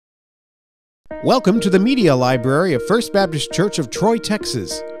Welcome to the Media Library of First Baptist Church of Troy,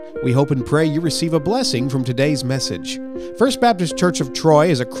 Texas. We hope and pray you receive a blessing from today's message. First Baptist Church of Troy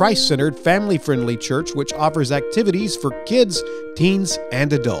is a Christ-centered, family-friendly church which offers activities for kids, teens,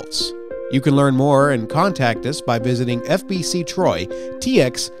 and adults. You can learn more and contact us by visiting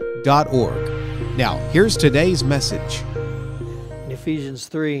fbctroytx.org. Now, here's today's message. In Ephesians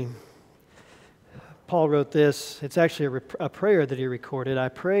 3, Paul wrote this. It's actually a prayer that he recorded. I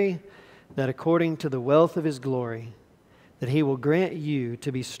pray that according to the wealth of His glory, that He will grant you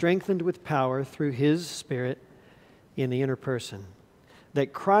to be strengthened with power through His Spirit in the inner person,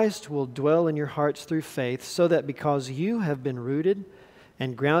 that Christ will dwell in your hearts through faith, so that because you have been rooted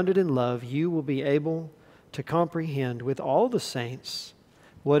and grounded in love, you will be able to comprehend with all the saints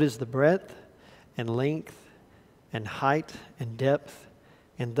what is the breadth and length and height and depth,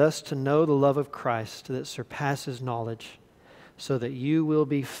 and thus to know the love of Christ that surpasses knowledge, so that you will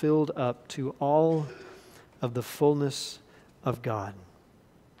be filled up to all of the fullness of God.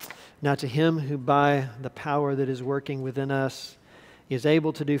 Now to Him who by the power that is working within us is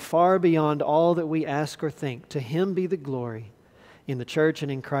able to do far beyond all that we ask or think, to Him be the glory in the church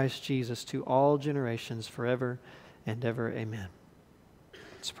and in Christ Jesus to all generations forever and ever. Amen.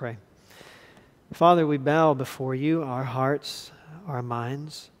 Let's pray. Father, we bow before You, our hearts, our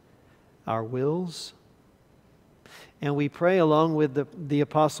minds, our wills. And we pray along with the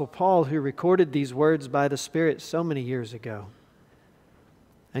Apostle Paul, who recorded these words by the Spirit so many years ago.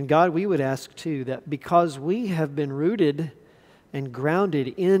 And God, we would ask too that because we have been rooted and grounded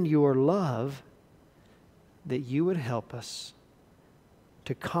in Your love, that You would help us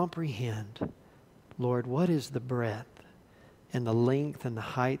to comprehend, Lord, what is the breadth and the length and the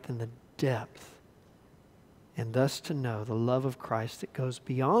height and the depth, and thus to know the love of Christ that goes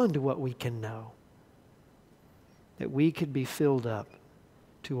beyond what we can know, that we could be filled up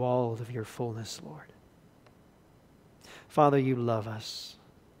to all of Your fullness, Lord. Father, You love us.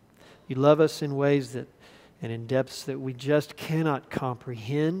 You love us in ways that and in depths that we just cannot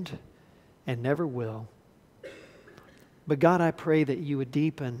comprehend and never will. But God, I pray that You would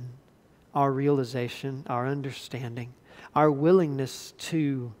deepen our realization, our understanding, our willingness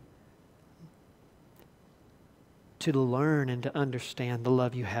to learn and to understand the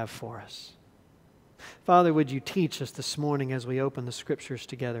love You have for us. Father, would You teach us this morning as we open the Scriptures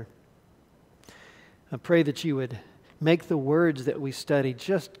together? I pray that You would make the words that we study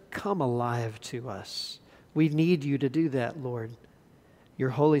just come alive to us. We need You to do that, Lord.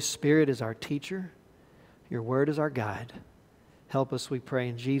 Your Holy Spirit is our teacher. Your Word is our guide. Help us, we pray,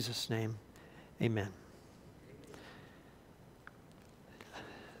 in Jesus' name. Amen.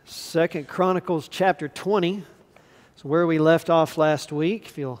 2 Chronicles chapter 20 is where we left off last week.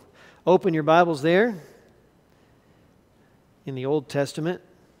 If you'll open your Bibles there in the Old Testament.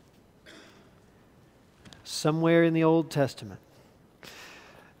 Somewhere in the Old Testament.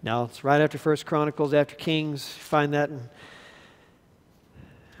 Now, it's right after 1 Chronicles, after Kings. Find that. And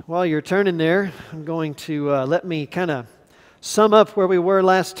while you're turning there, I'm going to let me kind of sum up where we were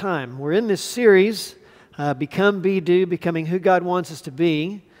last time. We're in this series, Become, Be, Do, becoming who God wants us to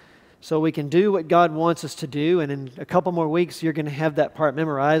be, so we can do what God wants us to do. And in a couple more weeks, you're going to have that part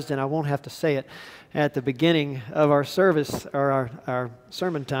memorized, and I won't have to say it at the beginning of our service, or our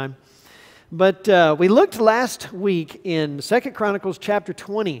sermon time. But we looked last week in 2 Chronicles chapter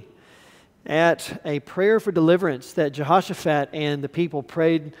 20 at a prayer for deliverance that Jehoshaphat and the people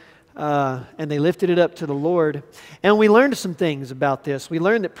prayed, and they lifted it up to the Lord. And we learned some things about this. We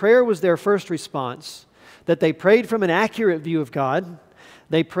learned that prayer was their first response, that they prayed from an accurate view of God.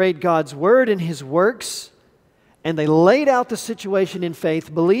 They prayed God's Word and His works, and they laid out the situation in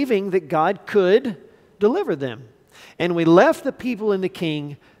faith, believing that God could deliver them. And we left the people and the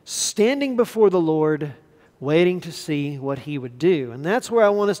king standing before the Lord, waiting to see what He would do. And that's where I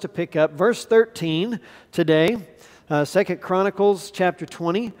want us to pick up verse 13 today, 2 Chronicles chapter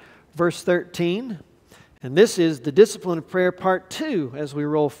 20, verse 13. And this is the discipline of prayer part 2 as we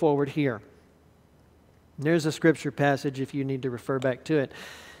roll forward here. There's a scripture passage if you need to refer back to it.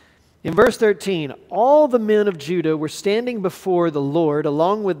 In verse 13, all the men of Judah were standing before the Lord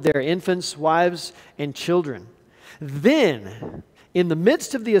along with their infants, wives, and children. Then, in the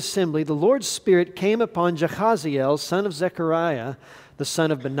midst of the assembly, the Lord's Spirit came upon Jehaziel, son of Zechariah, the son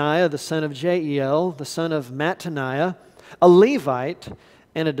of Benaiah, the son of Jeiel, the son of Mattaniah, a Levite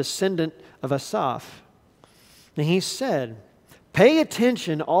and a descendant of Asaph. And he said, "Pay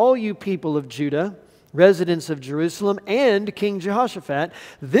attention, all you people of Judah, residents of Jerusalem, and King Jehoshaphat.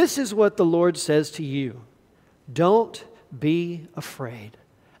 This is what the Lord says to you. Don't be afraid.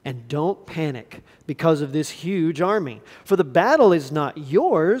 And don't panic because of this huge army. For the battle is not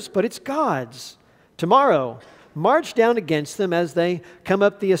yours, but it's God's. Tomorrow, march down against them as they come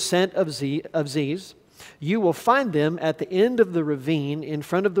up the ascent of Ziz. You will find them at the end of the ravine in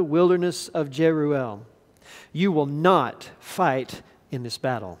front of the wilderness of Jeruel. You will not fight in this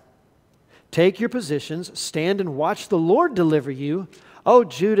battle. Take your positions, stand and watch the Lord deliver you. O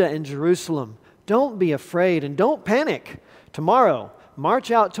Judah and Jerusalem, don't be afraid and don't panic. Tomorrow,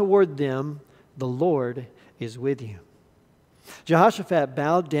 march out toward them. The Lord is with you. Jehoshaphat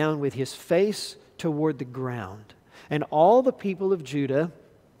bowed down with his face toward the ground, and all the people of Judah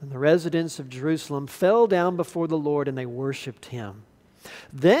and the residents of Jerusalem fell down before the Lord, and they worshiped him.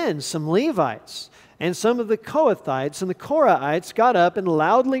 Then some Levites and some of the Kohathites and the Korahites got up and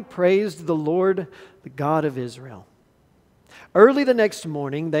loudly praised the Lord, the God of Israel. Early the next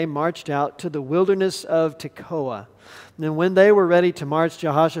morning, they marched out to the wilderness of Tekoa. And when they were ready to march,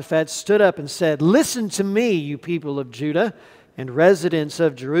 Jehoshaphat stood up and said, "Listen to me, you people of Judah and residents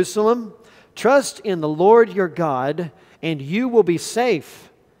of Jerusalem. Trust in the Lord your God, and you will be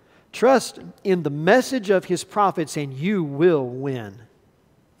safe. Trust in the message of his prophets, and you will win."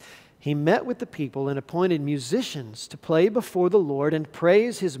 He met with the people and appointed musicians to play before the Lord and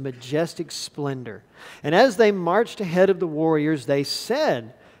praise his majestic splendor. And as they marched ahead of the warriors, they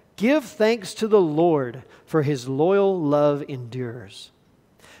said, "Give thanks to the Lord, for his loyal love endures."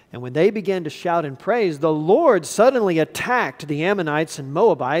 And when they began to shout and praise, the Lord suddenly attacked the Ammonites and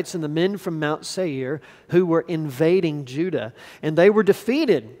Moabites and the men from Mount Seir who were invading Judah, and they were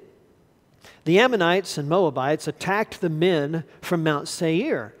defeated. The Ammonites and Moabites attacked the men from Mount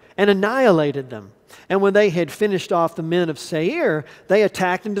Seir and annihilated them. And when they had finished off the men of Seir, they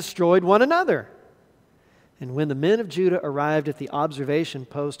attacked and destroyed one another. And when the men of Judah arrived at the observation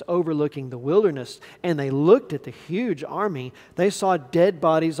post overlooking the wilderness, and they looked at the huge army, they saw dead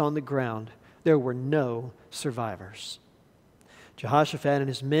bodies on the ground. There were no survivors. Jehoshaphat and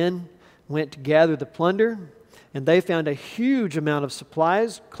his men went to gather the plunder, and they found a huge amount of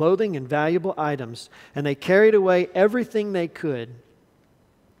supplies, clothing, and valuable items, and they carried away everything they could.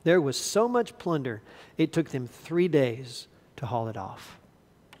 There was so much plunder, it took them 3 days to haul it off.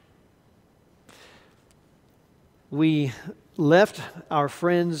 We left our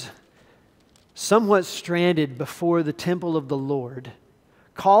friends somewhat stranded before the temple of the Lord,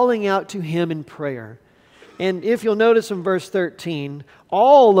 calling out to him in prayer. And if you'll notice in verse 13,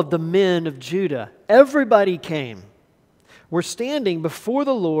 all of the men of Judah, everybody came, were standing before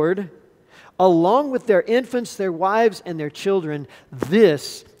the Lord along with their infants, their wives, and their children.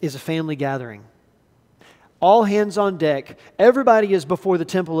 This is a family gathering. All hands on deck. Everybody is before the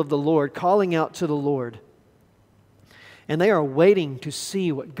temple of the Lord, calling out to the Lord. And they are waiting to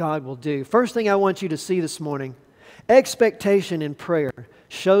see what God will do. First thing I want you to see this morning, expectation in prayer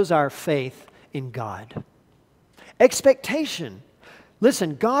shows our faith in God. Expectation.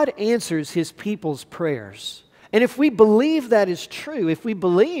 Listen, God answers his people's prayers. And if we believe that is true, if we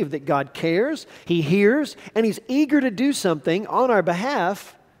believe that God cares, he hears, and he's eager to do something on our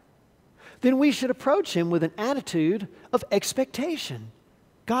behalf, then we should approach him with an attitude of expectation.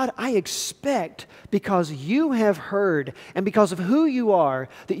 God, I expect, because you have heard and because of who you are,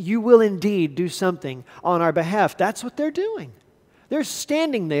 that you will indeed do something on our behalf. That's what they're doing. They're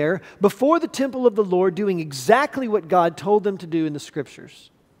standing there before the temple of the Lord doing exactly what God told them to do in the Scriptures.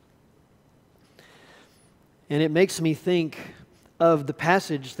 And it makes me think of the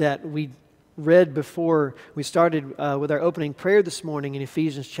passage that we read before we started with our opening prayer this morning in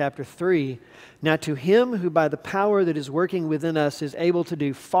Ephesians chapter 3. Now to him who by the power that is working within us is able to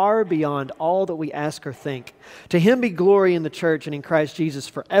do far beyond all that we ask or think. To him be glory in the church and in Christ Jesus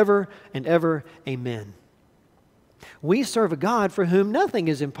forever and ever. Amen. We serve a God for whom nothing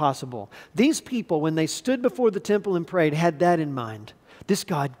is impossible. These people, when they stood before the temple and prayed, had that in mind. This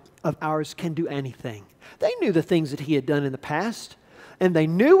God of ours can do anything. They knew the things that he had done in the past, and they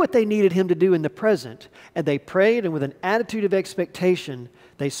knew what they needed him to do in the present, and they prayed, and with an attitude of expectation,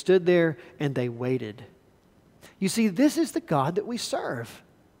 they stood there and they waited. You see, this is the God that we serve.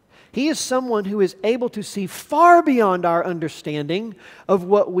 He is someone who is able to see far beyond our understanding of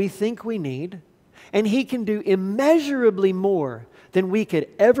what we think we need, and he can do immeasurably more than we could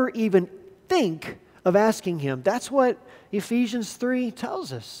ever even think of asking him. That's what Ephesians 3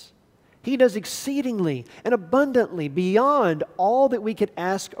 tells us. He does exceedingly and abundantly beyond all that we could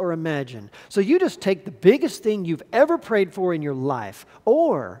ask or imagine. So you just take the biggest thing you've ever prayed for in your life,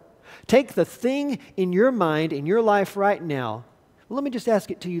 or take the thing in your mind, in your life right now. Well, let me just ask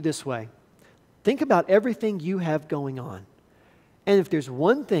it to you this way. Think about everything you have going on. And if there's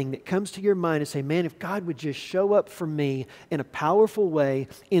one thing that comes to your mind and say, man, if God would just show up for me in a powerful way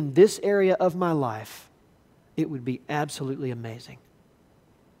in this area of my life, it would be absolutely amazing.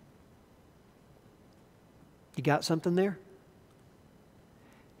 You got something there?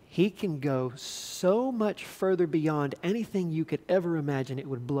 He can go so much further beyond anything you could ever imagine. It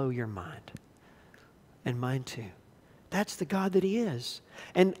would blow your mind. And mine too. That's the God that He is.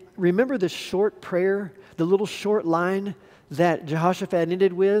 And remember the short prayer, the little short line that Jehoshaphat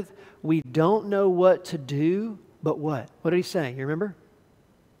ended with? We don't know what to do, but what? What did he say? You remember?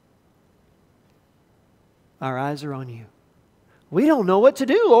 Our eyes are on you. We don't know what to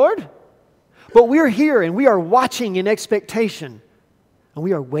do, Lord. But we're here and we are watching in expectation. And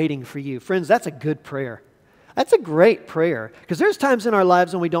we are waiting for you. Friends, that's a good prayer. That's a great prayer. Because there's times in our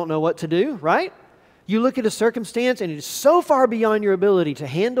lives when we don't know what to do, right? You look at a circumstance and it is so far beyond your ability to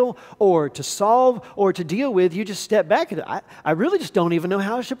handle or to solve or to deal with, you just step back and I really just don't even know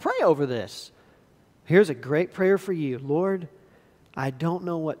how I should pray over this. Here's a great prayer for you. Lord, I don't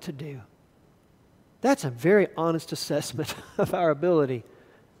know what to do. That's a very honest assessment of our ability.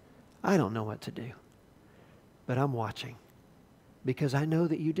 I don't know what to do, but I'm watching because I know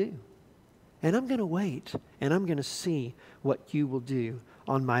that you do. And I'm going to wait and I'm going to see what you will do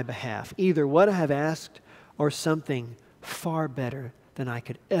on my behalf. Either what I have asked or something far better than I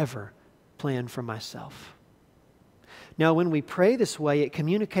could ever plan for myself. Now, when we pray this way, it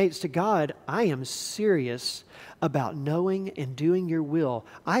communicates to God, I am serious about knowing and doing your will.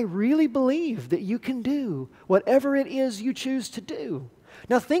 I really believe that you can do whatever it is you choose to do.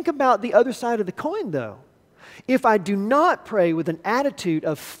 Now, think about the other side of the coin, though. If I do not pray with an attitude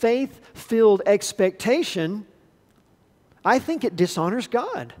of faith-filled expectation, I think it dishonors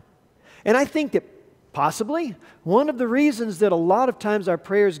God. And I think that possibly one of the reasons that a lot of times our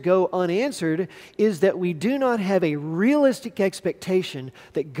prayers go unanswered is that we do not have a realistic expectation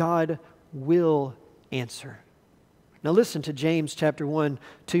that God will answer. Now listen to James chapter 1,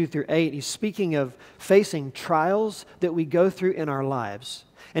 2 through 8. He's speaking of facing trials that we go through in our lives.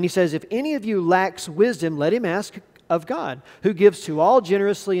 And he says, if any of you lacks wisdom, let him ask of God, who gives to all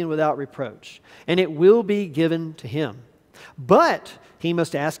generously and without reproach, and it will be given to him. But he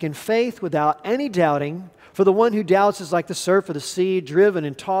must ask in faith without any doubting, for the one who doubts is like the surf of the sea, driven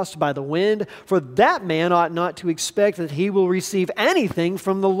and tossed by the wind. For that man ought not to expect that he will receive anything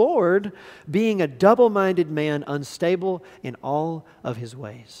from the Lord, being a double-minded man, unstable in all of his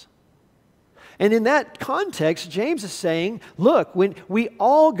ways. And in that context, James is saying, look, when we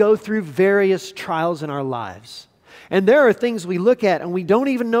all go through various trials in our lives, and there are things we look at and we don't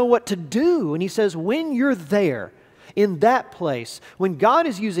even know what to do. And he says, when you're there, in that place, when God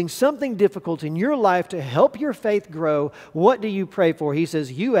is using something difficult in your life to help your faith grow, what do you pray for? He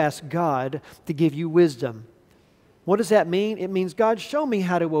says, you ask God to give you wisdom. What does that mean? It means, God, show me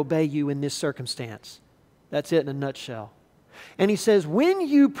how to obey you in this circumstance. That's it in a nutshell. And he says, when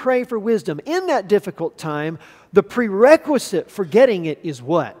you pray for wisdom in that difficult time, the prerequisite for getting it is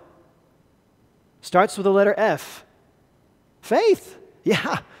what? Starts with the letter F. Faith.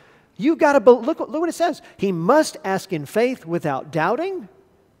 Yeah. You got to look what it says. He must ask in faith without doubting.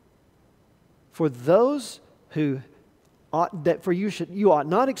 For those who ought that for you ought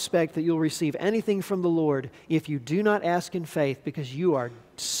not expect that you'll receive anything from the Lord if you do not ask in faith, because you are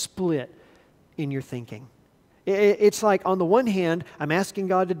split in your thinking. It's like, on the one hand, I'm asking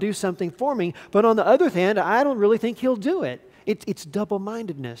God to do something for me, but on the other hand, I don't really think He'll do it. It's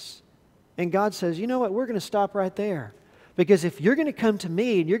double-mindedness. And God says, you know what, we're going to stop right there. Because if you're going to come to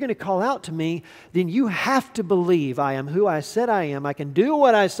me and you're going to call out to me, then you have to believe I am who I said I am. I can do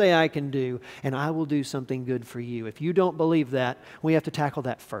what I say I can do, and I will do something good for you. If you don't believe that, we have to tackle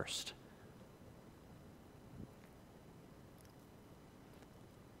that first.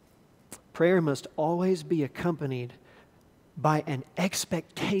 Prayer must always be accompanied by an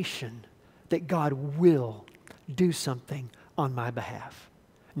expectation that God will do something on my behalf.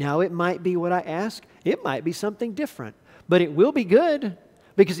 Now, it might be what I ask. It might be something different. But it will be good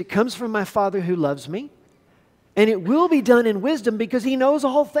because it comes from my Father who loves me. And it will be done in wisdom because He knows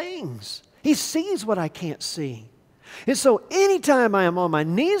all things. He sees what I can't see. And so anytime I am on my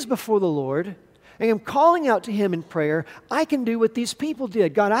knees before the Lord and I'm calling out to Him in prayer, I can do what these people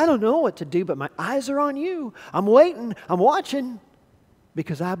did. God, I don't know what to do, but my eyes are on you. I'm waiting. I'm watching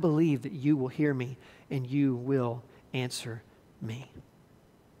because I believe that you will hear me and you will answer me.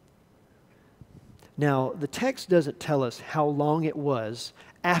 Now, the text doesn't tell us how long it was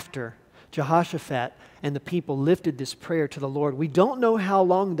after Jehoshaphat and the people lifted this prayer to the Lord. We don't know how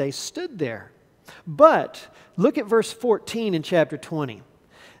long they stood there. But look at verse 14 in chapter 20.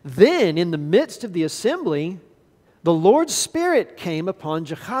 Then, in the midst of the assembly, the Lord's Spirit came upon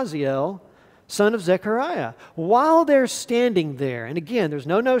Jehaziel, son of Zechariah. While they're standing there, and again, there's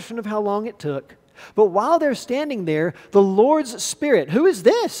no notion of how long it took, but while they're standing there, the Lord's Spirit, who is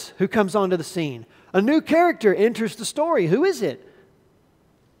this who comes onto the scene? A new character enters the story. Who is it?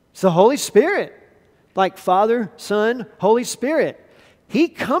 It's the Holy Spirit, like Father, Son, Holy Spirit. He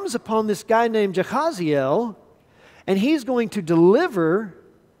comes upon this guy named Jehaziel, and he's going to deliver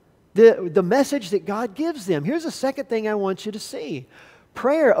the message that God gives them. Here's the second thing I want you to see.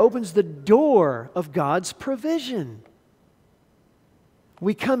 Prayer opens the door of God's provision.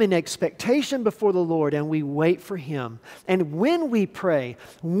 We come in expectation before the Lord and we wait for Him. And when we pray,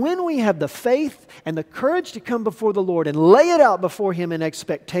 when we have the faith and the courage to come before the Lord and lay it out before Him in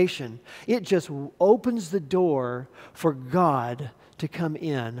expectation, it just opens the door for God to come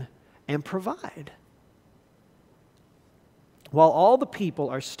in and provide. While all the people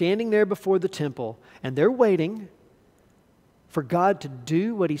are standing there before the temple and they're waiting for God to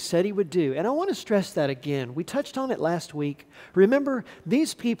do what He said He would do. And I want to stress that again. We touched on it last week. Remember,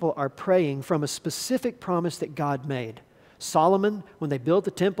 these people are praying from a specific promise that God made. Solomon, when they built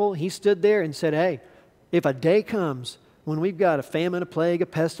the temple, he stood there and said, hey, if a day comes when we've got a famine, a plague, a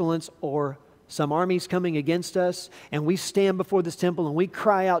pestilence, or some armies coming against us, and we stand before this temple and we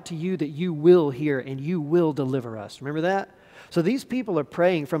cry out to you that you will hear and you will deliver us. Remember that? So these people are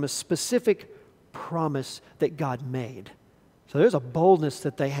praying from a specific promise that God made. So there's a boldness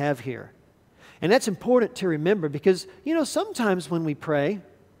that they have here. And that's important to remember because, sometimes when we pray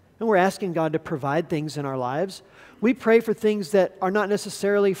and we're asking God to provide things in our lives, we pray for things that are not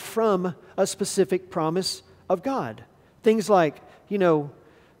necessarily from a specific promise of God. Things like,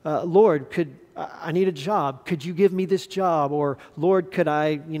 Lord, I need a job. Could you give me this job? Or, Lord, could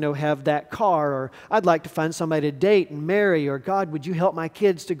I, have that car? Or, I'd like to find somebody to date and marry. Or, God, would you help my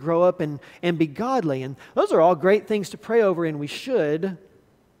kids to grow up and be godly? And those are all great things to pray over, and we should.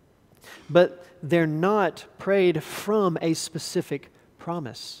 But they're not prayed from a specific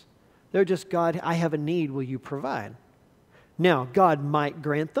promise. They're just, God, I have a need. Will you provide? Now, God might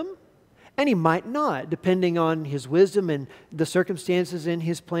grant them, and He might not, depending on His wisdom and the circumstances in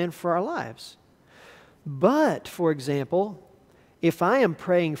His plan for our lives. But, for example, if I am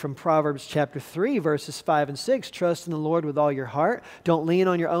praying from Proverbs chapter 3, verses 5 and 6, trust in the Lord with all your heart, don't lean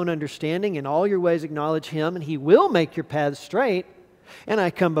on your own understanding, in all your ways acknowledge Him, and He will make your paths straight. And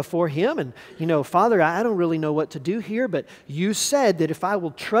I come before Him and, Father, I don't really know what to do here, but you said that if I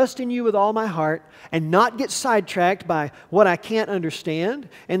will trust in you with all my heart and not get sidetracked by what I can't understand,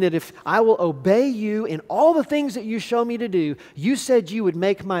 and that if I will obey you in all the things that you show me to do, you said you would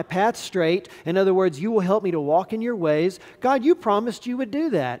make my path straight. In other words, you will help me to walk in your ways. God, you promised you would do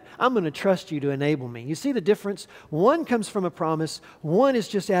that. I'm going to trust you to enable me. You see the difference? One comes from a promise. One is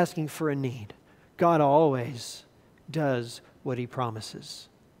just asking for a need. God always does what He promises.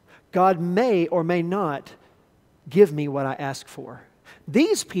 God may or may not give me what I ask for.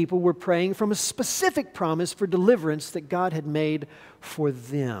 These people were praying from a specific promise for deliverance that God had made for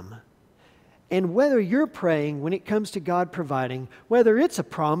them. And whether you're praying when it comes to God providing, whether it's a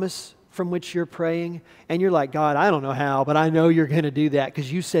promise from which you're praying and you're like, God, I don't know how, but I know you're going to do that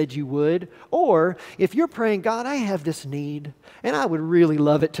because you said you would. Or if you're praying, God, I have this need and I would really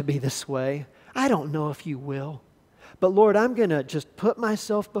love it to be this way. I don't know if you will. But Lord, I'm going to just put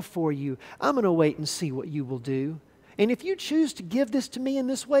myself before you. I'm going to wait and see what you will do. And if you choose to give this to me in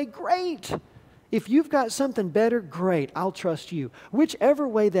this way, great. If you've got something better, great. I'll trust you. Whichever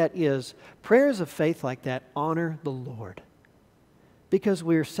way that is, prayers of faith like that honor the Lord. Because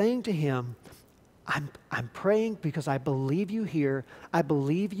we're saying to Him, I'm praying because I believe you hear. I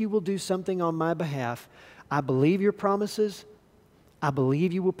believe you will do something on my behalf. I believe your promises. I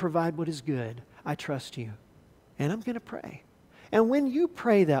believe you will provide what is good. I trust you. And I'm going to pray. And when you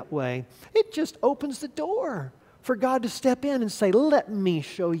pray that way, it just opens the door for God to step in and say, let me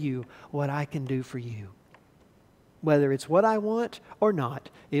show you what I can do for you. Whether it's what I want or not,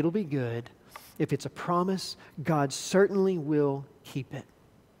 it'll be good. If it's a promise, God certainly will keep it.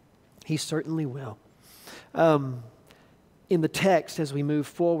 He certainly will. In the text, as we move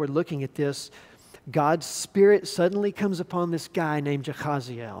forward looking at this, God's Spirit suddenly comes upon this guy named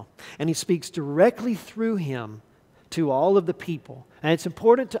Jehaziel, and He speaks directly through him to all of the people. And it's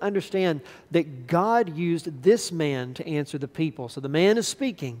important to understand that God used this man to answer the people. So the man is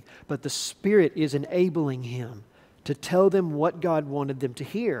speaking, but the Spirit is enabling him to tell them what God wanted them to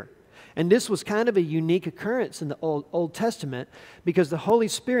hear. And this was kind of a unique occurrence in the Old Testament because the Holy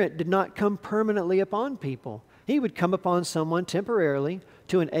Spirit did not come permanently upon people. He would come upon someone temporarily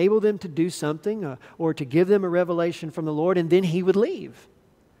to enable them to do something or to give them a revelation from the Lord, and then He would leave.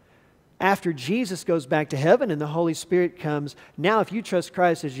 After Jesus goes back to heaven and the Holy Spirit comes, now if you trust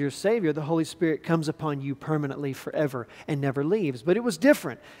Christ as your Savior, the Holy Spirit comes upon you permanently forever and never leaves. But it was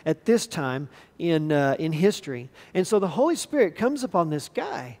different at this time in history. And so the Holy Spirit comes upon this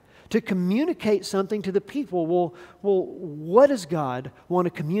guy to communicate something to the people. Well, what does God want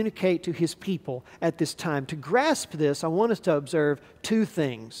to communicate to His people at this time? To grasp this, I want us to observe two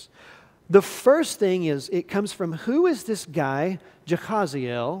things. The first thing is, it comes from who is this guy,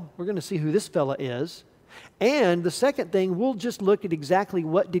 Jehaziel? We're going to see who this fella is. And the second thing, we'll just look at exactly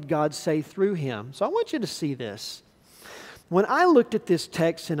what did God say through him. So I want you to see this. When I looked at this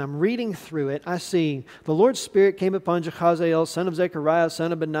text and I'm reading through it, I see the Lord's Spirit came upon Jehaziel, son of Zechariah,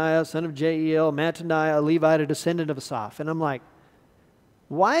 son of Benaiah, son of Jeiel, Mattaniah, a Levite, a descendant of Asaph. And I'm like,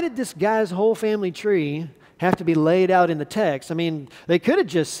 why did this guy's whole family tree have to be laid out in the text? I mean, they could have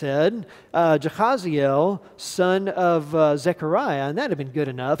just said Jehaziel, son of Zechariah, and that would have been good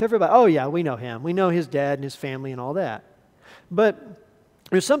enough. Everybody, oh yeah, we know him. We know his dad and his family and all that. But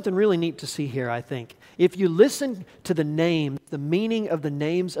there's something really neat to see here, I think. If you listen to the name, the meaning of the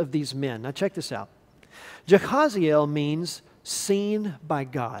names of these men. Now check this out. Jehaziel means seen by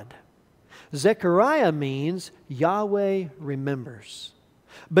God. Zechariah means Yahweh remembers.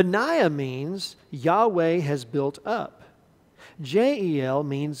 Benaiah means Yahweh has built up. Jeiel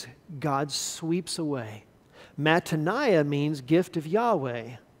means God sweeps away. Mattaniah means gift of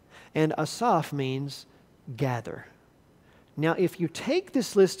Yahweh. And Asaph means gather. Now, if you take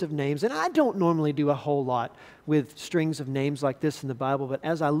this list of names, and I don't normally do a whole lot with strings of names like this in the Bible, but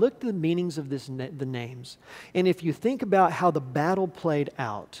as I looked at the meanings of the names, and if you think about how the battle played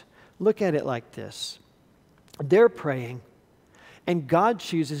out, look at it like this. They're praying, and God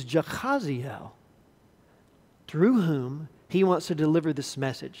chooses Jehaziel, through whom He wants to deliver this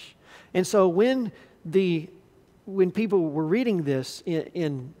message. And so when people were reading this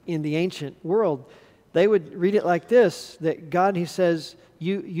in the ancient world, they would read it like this, that God, He says,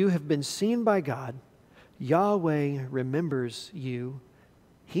 you have been seen by God. Yahweh remembers you.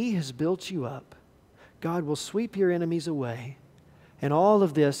 He has built you up. God will sweep your enemies away. And all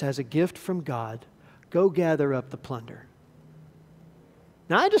of this as a gift from God. Go gather up the plunder.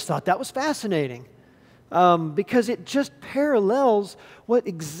 Now, I just thought that was fascinating because it just parallels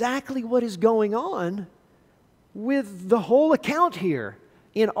exactly what is going on with the whole account here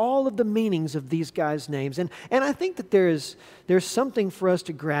in all of the meanings of these guys' names. And I think that there's something for us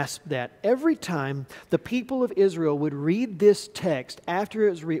to grasp that. Every time the people of Israel would read this text after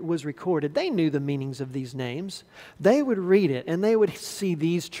it was recorded, they knew the meanings of these names. They would read it and they would see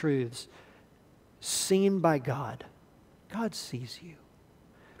these truths. Seen by God. God sees you.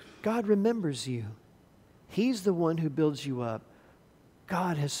 God remembers you. He's the one who builds you up.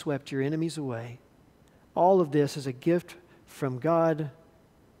 God has swept your enemies away. All of this is a gift from God.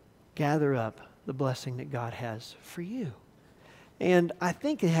 Gather up the blessing that God has for you. And I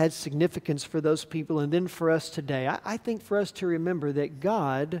think it had significance for those people and then for us today. I think for us to remember that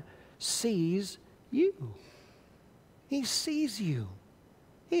God sees you. He sees you.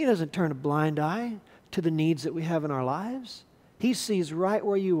 He doesn't turn a blind eye to the needs that we have in our lives. He sees right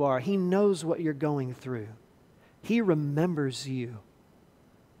where you are. He knows what you're going through. He remembers you.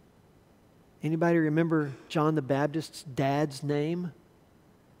 Anybody remember John the Baptist's dad's name?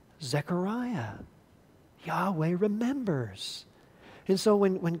 Zechariah. Yahweh remembers. And so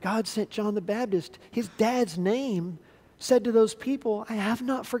when God sent John the Baptist, his dad's name said to those people, I have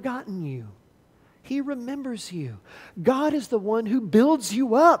not forgotten you. He remembers you. God is the one who builds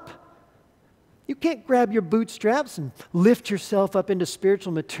you up. You can't grab your bootstraps and lift yourself up into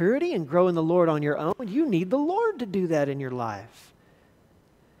spiritual maturity and grow in the Lord on your own. You need the Lord to do that in your life.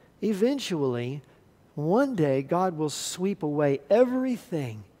 Eventually, one day, God will sweep away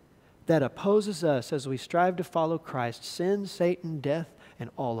everything that opposes us as we strive to follow Christ, sin, Satan, death, and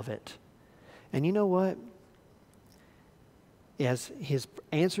all of it. And you know what? As His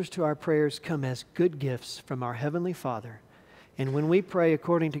answers to our prayers come as good gifts from our Heavenly Father. And when we pray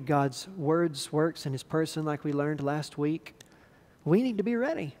according to God's words, works, and His person like we learned last week, we need to be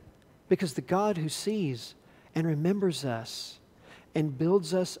ready. Because the God who sees and remembers us and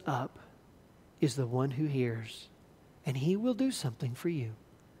builds us up is the one who hears. And He will do something for you.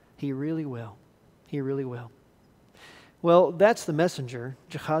 He really will. He really will. Well, that's the messenger,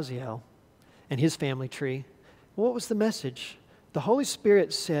 Jehaziel, and his family tree. What was the message? The Holy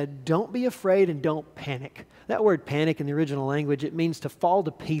Spirit said, don't be afraid and don't panic. That word panic in the original language, it means to fall to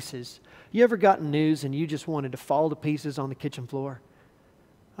pieces. You ever gotten news and you just wanted to fall to pieces on the kitchen floor?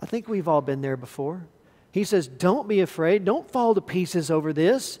 I think we've all been there before. He says, don't be afraid. Don't fall to pieces over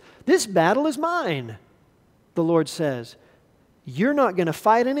this. This battle is mine, the Lord says. You're not going to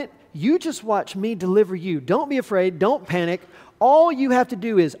fight in it. You just watch me deliver you. Don't be afraid. Don't panic. All you have to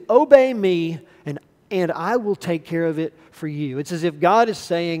do is obey me, and I will take care of it for you. It's as if God is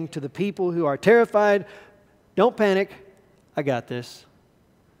saying to the people who are terrified, don't panic. I got this.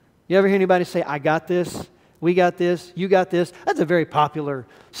 You ever hear anybody say, I got this? We got this. You got this. That's a very popular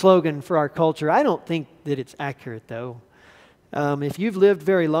slogan for our culture. I don't think that it's accurate, though. If you've lived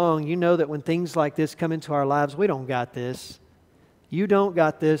very long, you know that when things like this come into our lives, we don't got this. You don't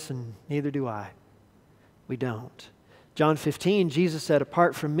got this, and neither do I. We don't. John 15, Jesus said,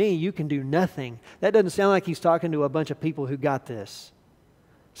 apart from me, you can do nothing. That doesn't sound like he's talking to a bunch of people who got this.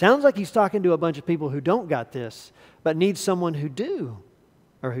 Sounds like he's talking to a bunch of people who don't got this, but need someone who do,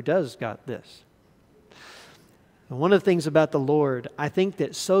 or who does got this. And one of the things about the Lord, I think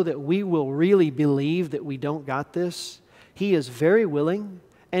that so that we will really believe that we don't got this, He is very willing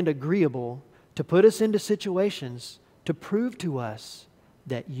and agreeable to put us into situations to prove to us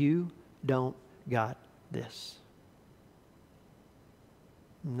that you don't got this.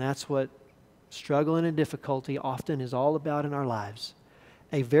 And that's what struggle and difficulty often is all about in our lives.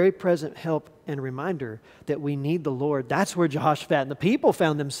 A very present help and reminder that we need the Lord. That's where Jehoshaphat and the people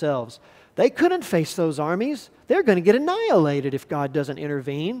found themselves. They couldn't face those armies. They're going to get annihilated if God doesn't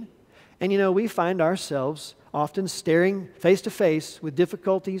intervene. And we find ourselves often staring face to face with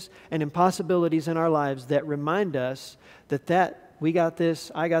difficulties and impossibilities in our lives that remind us that we got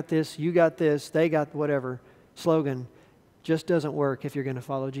this, I got this, you got this, they got whatever slogan just doesn't work if you're going to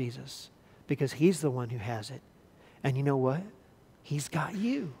follow Jesus, because He's the one who has it. And you know what? He's got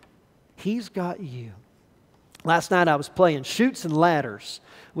you. He's got you. Last night I was playing Chutes and Ladders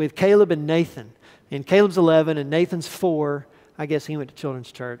with Caleb and Nathan. And Caleb's 11 and Nathan's 4. I guess he went to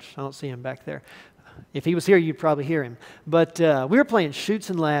children's church. I don't see him back there. If he was here, you'd probably hear him. But we were playing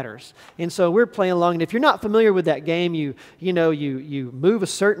Chutes and Ladders. And so we're playing along. And if you're not familiar with that game, you move a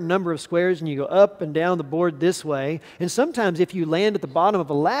certain number of squares and you go up and down the board this way. And sometimes if you land at the bottom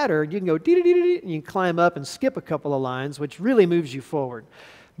of a ladder, you can go dee-dee-dee-dee, and you can climb up and skip a couple of lines, which really moves you forward.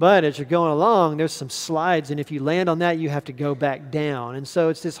 But as you're going along, there's some slides, and if you land on that, you have to go back down. And so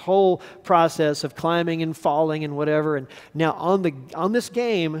it's this whole process of climbing and falling and whatever. And now on this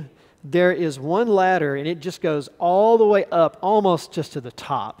game, there is one ladder, and it just goes all the way up, almost just to the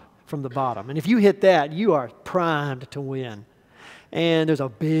top from the bottom. And if you hit that, you are primed to win. And there's a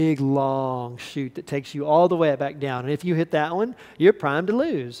big, long chute that takes you all the way back down. And if you hit that one, you're primed to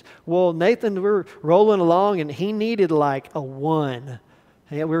lose. Well, Nathan, we're rolling along, and he needed like a 1.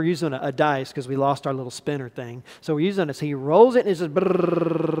 We were using a dice because we lost our little spinner thing. So we're using it. So he rolls it, and it says,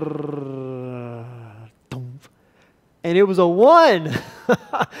 and it was a 1.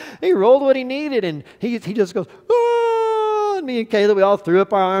 He rolled what he needed, and he just goes, oh! And me and Caleb, we all threw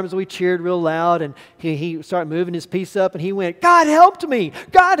up our arms, and we cheered real loud, and he started moving his piece up, and he went, God helped me!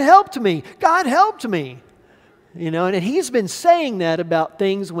 God helped me! God helped me! And he's been saying that about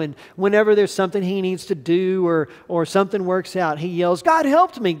things whenever there's something he needs to do or something works out. He yells, God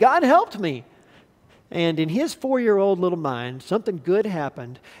helped me! God helped me! And in his 4-year-old little mind, something good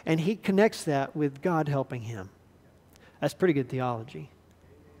happened, and he connects that with God helping him. That's pretty good theology.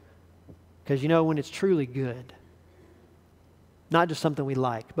 Because when it's truly good, not just something we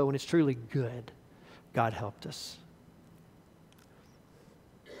like, but when it's truly good, God helped us.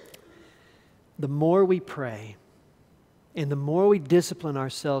 The more we pray, and the more we discipline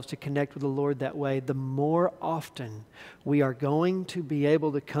ourselves to connect with the Lord that way, the more often we are going to be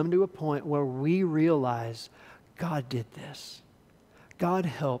able to come to a point where we realize, God did this. God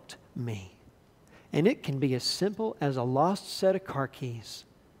helped me. And it can be as simple as a lost set of car keys.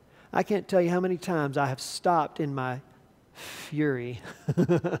 I can't tell you how many times I have stopped in my fury,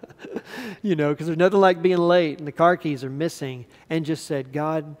 because there's nothing like being late and the car keys are missing, and just said,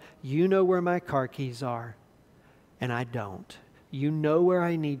 God, you know where my car keys are, and I don't. You know where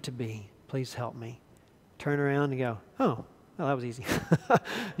I need to be. Please help me. Turn around and go, oh, well, that was easy.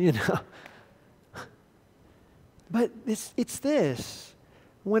 But it's this.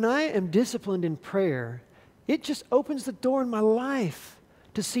 When I am disciplined in prayer, it just opens the door in my life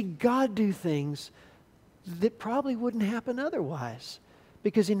to see God do things that probably wouldn't happen otherwise.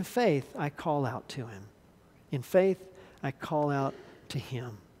 Because in faith, I call out to Him. In faith, I call out to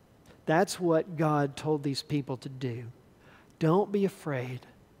Him. That's what God told these people to do. Don't be afraid.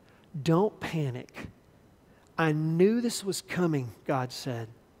 Don't panic. I knew this was coming, God said.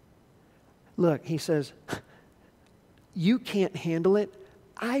 Look, He says, you can't handle it.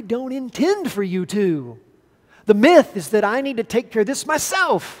 I don't intend for you to. The myth is that I need to take care of this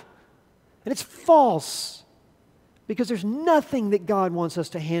myself. And it's false. Because there's nothing that God wants us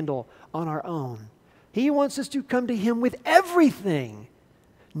to handle on our own. He wants us to come to Him with everything,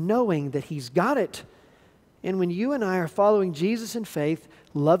 knowing that He's got it. And when you and I are following Jesus in faith,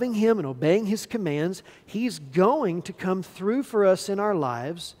 loving Him and obeying His commands, He's going to come through for us in our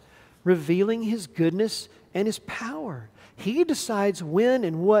lives, revealing His goodness and His power. He decides when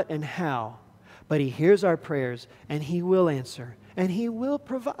and what and how, but He hears our prayers and He will answer and He will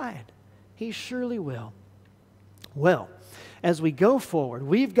provide. He surely will. Well, as we go forward,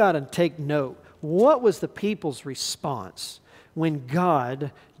 we've got to take note. What was the people's response when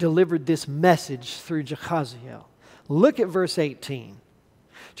God delivered this message through Jehaziel? Look at verse 18.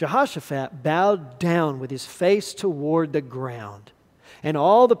 Jehoshaphat bowed down with his face toward the ground. And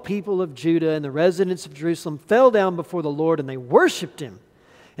all the people of Judah and the residents of Jerusalem fell down before the Lord and they worshiped Him.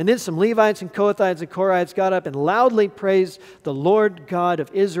 And then some Levites and Kohathites and Korahites got up and loudly praised the Lord God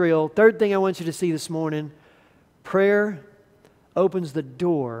of Israel. Third thing I want you to see this morning, prayer opens the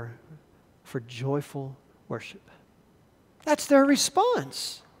door for joyful worship. That's their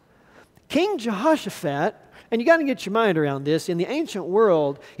response. King Jehoshaphat, and you got to get your mind around this, in the ancient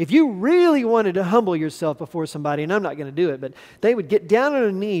world, if you really wanted to humble yourself before somebody, and I'm not going to do it, but they would get down on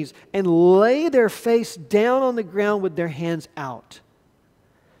their knees and lay their face down on the ground with their hands out.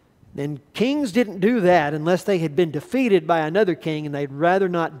 Then kings didn't do that unless they had been defeated by another king and they'd rather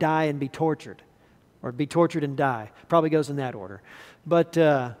not die and be tortured, or be tortured and die. Probably goes in that order. But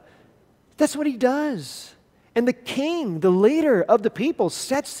that's what he does. And the king, the leader of the people,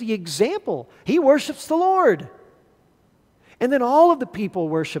 sets the example. He worships the Lord. And then all of the people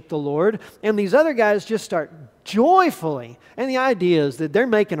worship the Lord, and these other guys just start joyfully. And the idea is that they're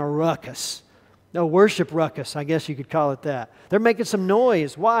making a ruckus. A worship ruckus, I guess you could call it that. They're making some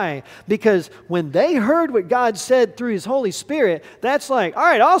noise. Why? Because when they heard what God said through His Holy Spirit, that's like, all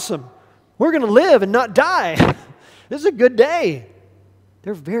right, awesome. We're going to live and not die. This is a good day.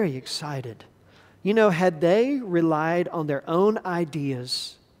 They're very excited. You know, had they relied on their own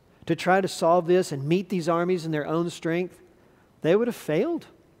ideas to try to solve this and meet these armies in their own strength, they would have failed.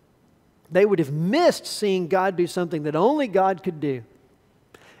 They would have missed seeing God do something that only God could do.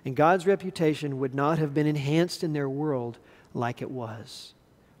 And God's reputation would not have been enhanced in their world like it was.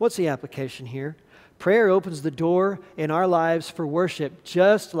 What's the application here? Prayer opens the door in our lives for worship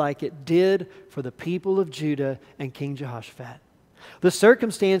just like it did for the people of Judah and King Jehoshaphat. The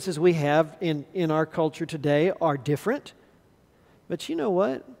circumstances we have in our culture today are different. But you know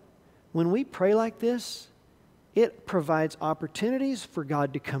what? When we pray like this, it provides opportunities for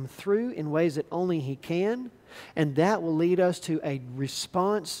God to come through in ways that only He can. And that will lead us to a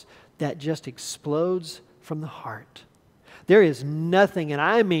response that just explodes from the heart. There is nothing, and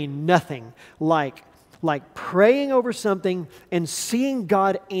I mean nothing, like praying over something and seeing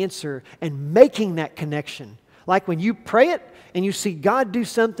God answer and making that connection. Like when you pray it and you see God do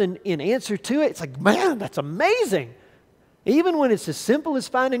something in answer to it, it's like, man, that's amazing. Even when it's as simple as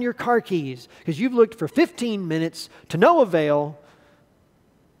finding your car keys, because you've looked for 15 minutes to no avail,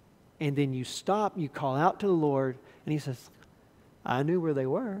 and then you stop, you call out to the Lord, and He says, I knew where they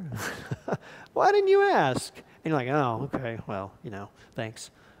were. Why didn't you ask? And you're like, oh, okay, well,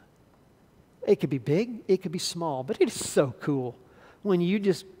 thanks. It could be big, it could be small, but it is so cool when you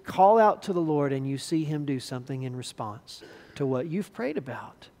just call out to the Lord and you see Him do something in response to what you've prayed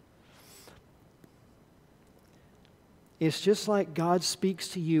about. It's just like God speaks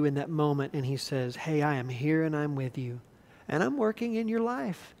to you in that moment and He says, hey, I am here and I'm with you. And I'm working in your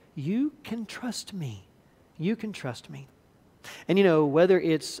life. You can trust me. You can trust me. And whether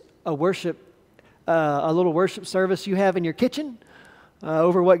it's a little worship service you have in your kitchen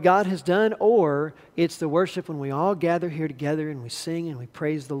over what God has done, or it's the worship when we all gather here together and we sing and we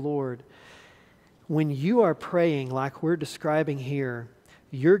praise the Lord. When you are praying like we're describing here,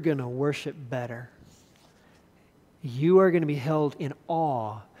 you're going to worship better. You are going to be held in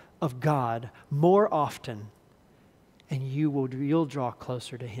awe of God more often, and you'll draw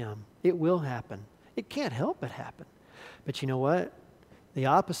closer to Him. It will happen. It can't help but happen. But you know what? The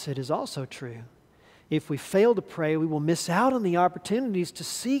opposite is also true. If we fail to pray, we will miss out on the opportunities to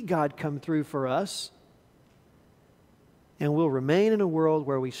see God come through for us, and we'll remain in a world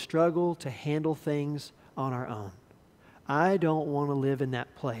where we struggle to handle things on our own. I don't want to live in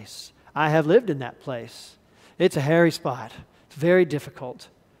that place. I have lived in that place. It's a hairy spot. It's very difficult.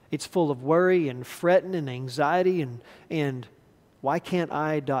 It's full of worry and fretting and anxiety and why can't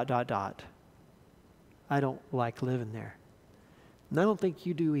I ... I don't like living there. And I don't think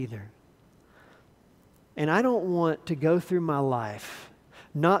you do either. And I don't want to go through my life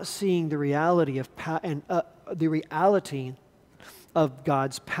not seeing the reality of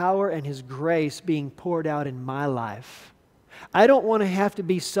God's power and His grace being poured out in my life. I don't want to have to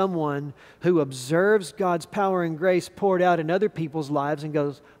be someone who observes God's power and grace poured out in other people's lives and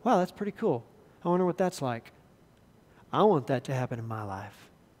goes, wow, that's pretty cool. I wonder what that's like. I want that to happen in my life.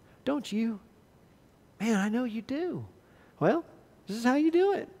 Don't you? Man, I know you do. Well, this is how you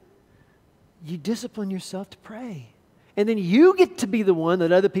do it. You discipline yourself to pray. And then you get to be the one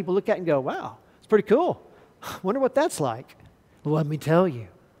that other people look at and go, wow, it's pretty cool. I wonder what that's like. Well, let me tell you,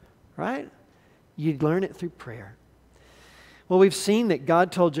 right? You'd learn it through prayer. Well, we've seen that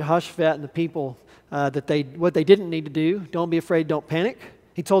God told Jehoshaphat and the people what they didn't need to do. Don't be afraid, don't panic.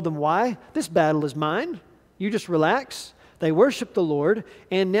 He told them why. This battle is mine. You just relax. They worship the Lord.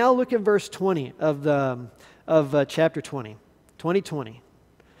 And now look at verse 20 of chapter 20. 20.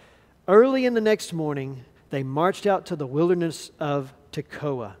 Early in the next morning, they marched out to the wilderness of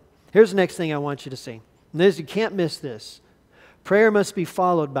Tekoa. Here's the next thing I want you to see. And you can't miss this. Prayer must be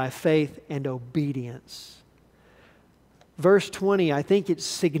followed by faith and obedience. Verse 20, I think it's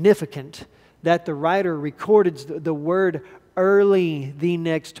significant that the writer recorded the word early the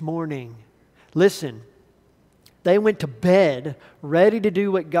next morning. Listen, they went to bed ready to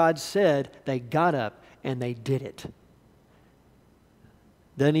do what God said. They got up and they did it.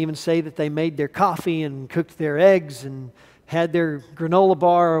 Doesn't even say that they made their coffee and cooked their eggs and had their granola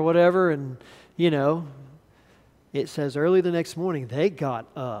bar or whatever. And, it says early the next morning they got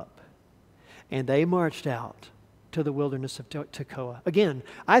up and they marched out to the wilderness of Tekoa. Again,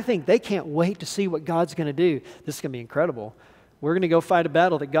 I think they can't wait to see what God's going to do. This is going to be incredible. We're going to go fight a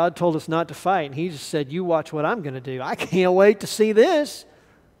battle that God told us not to fight. And He just said, you watch what I'm going to do. I can't wait to see this.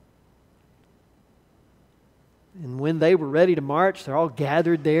 And when they were ready to march, they're all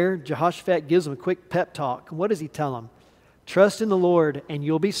gathered there. Jehoshaphat gives them a quick pep talk. What does he tell them? Trust in the Lord and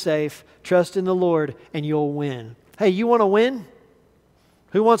you'll be safe. Trust in the Lord and you'll win. Hey, you want to win?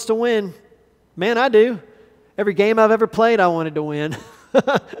 Who wants to win? Man, I do. Every game I've ever played, I wanted to win.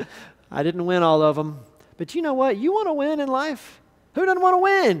 I didn't win all of them. But you know what? You want to win in life? Who doesn't want to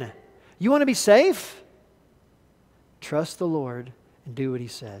win? You want to be safe? Trust the Lord and do what He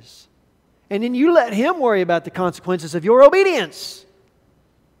says. And then you let Him worry about the consequences of your obedience.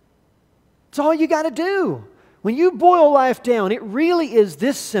 It's all you got to do. When you boil life down, it really is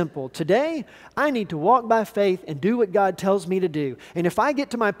this simple. Today, I need to walk by faith and do what God tells me to do. And if I get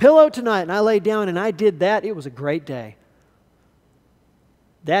to my pillow tonight and I lay down and I did that, it was a great day.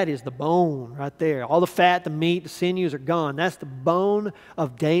 That is the bone right there. All the fat, the meat, the sinews are gone. That's the bone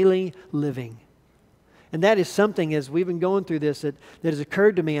of daily living. And that is something, as we've been going through this, that has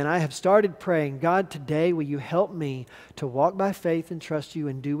occurred to me, and I have started praying, God, today will you help me to walk by faith and trust you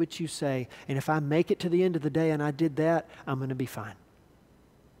and do what you say. And if I make it to the end of the day and I did that, I'm going to be fine.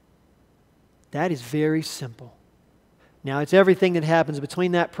 That is very simple. Now, it's everything that happens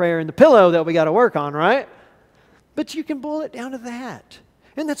between that prayer and the pillow that we got to work on, right? But you can boil it down to that.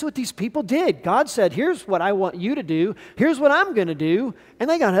 And that's what these people did. God said, here's what I want you to do. Here's what I'm going to do. And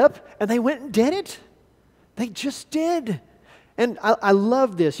they got up and they went and did it. They just did. And I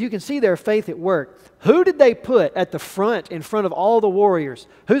love this. You can see their faith at work. Who did they put at the front in front of all the warriors?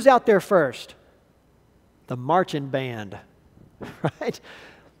 Who's out there first? The marching band, right?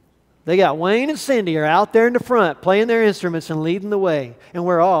 They got Wayne and Cindy are out there in the front playing their instruments and leading the way. And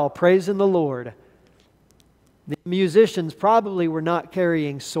we're all praising the Lord. The musicians probably were not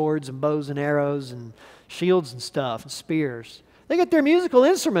carrying swords and bows and arrows and shields and stuff and spears. They got their musical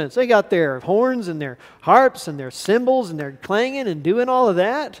instruments. They got their horns and their harps and their cymbals and they're clanging and doing all of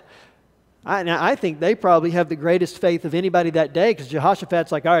that. I think they probably have the greatest faith of anybody that day because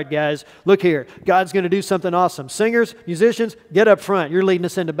Jehoshaphat's like, all right, guys, look here. God's going to do something awesome. Singers, musicians, get up front. You're leading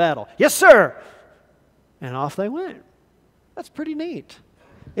us into battle. Yes, sir. And off they went. That's pretty neat.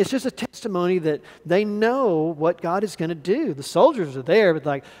 It's just a testimony that they know what God is going to do. The soldiers are there, but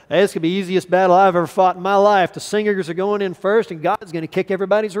like, hey, this could be the easiest battle I've ever fought in my life. The singers are going in first, and God's going to kick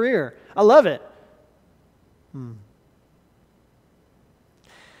everybody's rear. I love it.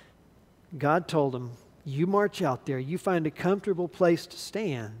 God told them, you march out there, you find a comfortable place to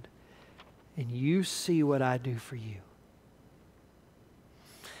stand, and you see what I do for you.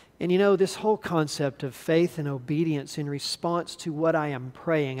 And you know, this whole concept of faith and obedience in response to what I am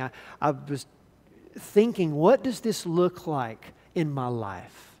praying, I was thinking, what does this look like in my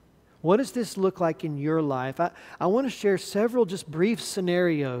life? What does this look like in your life? I want to share several just brief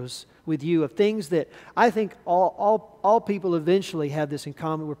scenarios with you of things that I think all people eventually have this in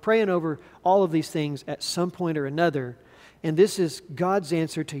common. We're praying over all of these things at some point or another. And this is God's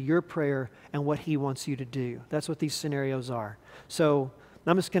answer to your prayer and what He wants you to do. That's what these scenarios are. So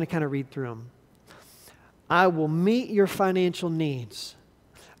I'm just going to kind of read through them. I will meet your financial needs.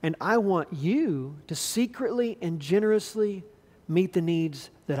 And I want you to secretly and generously meet the needs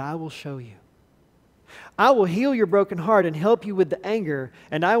that I will show you. I will heal your broken heart and help you with the anger,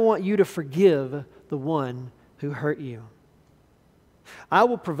 and I want you to forgive the one who hurt you. I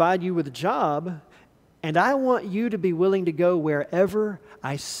will provide you with a job, and I want you to be willing to go wherever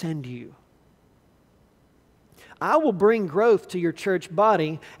I send you. I will bring growth to your church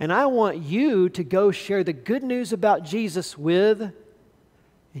body, and I want you to go share the good news about Jesus with,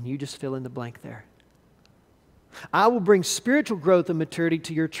 and you just fill in the blank there. I will bring spiritual growth and maturity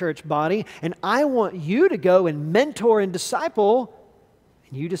to your church body, and I want you to go and mentor and disciple,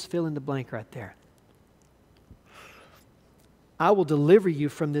 and you just fill in the blank right there. I will deliver you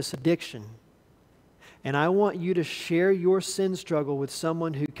from this addiction, and I want you to share your sin struggle with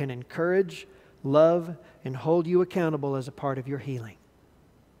someone who can encourage, love, and hold you accountable as a part of your healing.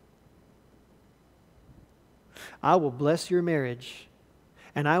 I will bless your marriage,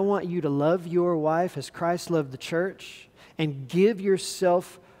 and I want you to love your wife as Christ loved the church and give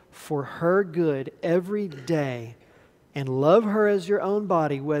yourself for her good every day and love her as your own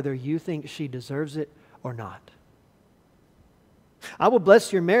body, whether you think she deserves it or not. I will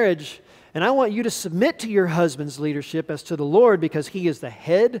bless your marriage, and I want you to submit to your husband's leadership as to the Lord because he is the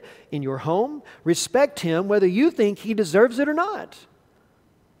head in your home. Respect him whether you think he deserves it or not.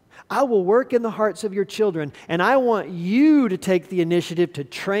 I will work in the hearts of your children, and I want you to take the initiative to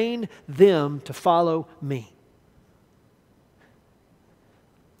train them to follow me.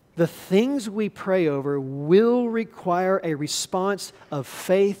 The things we pray over will require a response of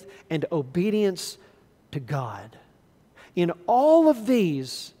faith and obedience to God. In all of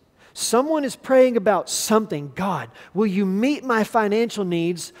these, someone is praying about something. God, will you meet my financial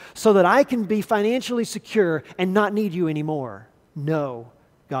needs so that I can be financially secure and not need you anymore? No,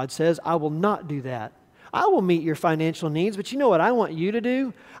 God says, I will not do that. I will meet your financial needs, but you know what I want you to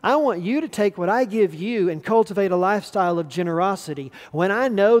do? I want you to take what I give you and cultivate a lifestyle of generosity. When I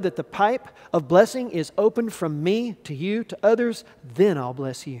know that the pipe of blessing is open from me to you, to others, then I'll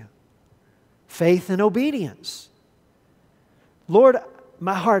bless you. Faith and obedience. Lord,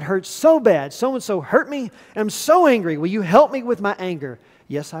 my heart hurts so bad. So-and-so hurt me, and I'm so angry. Will you help me with my anger?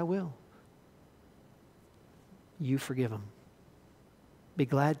 Yes, I will. You forgive them. Be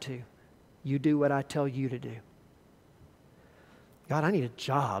glad to. You do what I tell you to do. God, I need a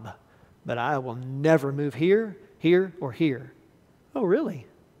job, but I will never move here, here, or here. Oh, really?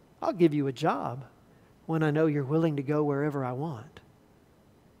 I'll give you a job when I know you're willing to go wherever I want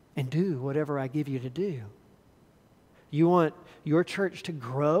and do whatever I give you to do. You want your church to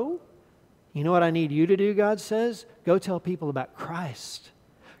grow? You know what I need you to do, God says? Go tell people about Christ.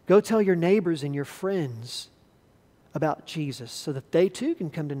 Go tell your neighbors and your friends about Jesus so that they too can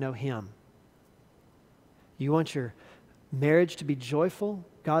come to know Him. You want your marriage to be joyful?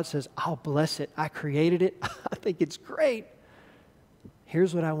 God says, I'll bless it. I created it. I think it's great.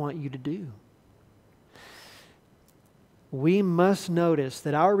 Here's what I want you to do. We must notice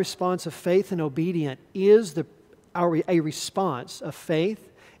that our response of faith and obedience is a response of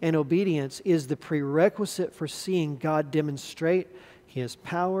faith and obedience is the prerequisite for seeing God demonstrate His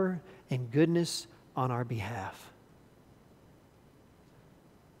power and goodness on our behalf.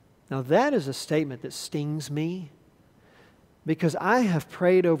 Now that is a statement that stings me because I have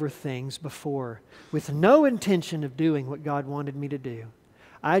prayed over things before with no intention of doing what God wanted me to do.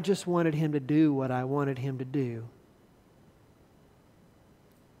 I just wanted Him to do what I wanted Him to do.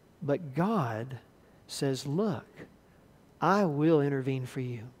 But God says, look, I will intervene for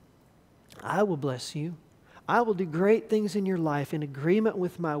you. I will bless you. I will do great things in your life in agreement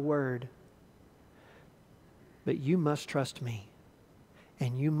with my word. But you must trust me.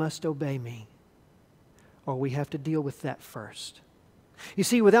 And you must obey me. Or we have to deal with that first. You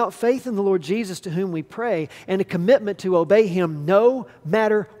see, without faith in the Lord Jesus to whom we pray and a commitment to obey Him no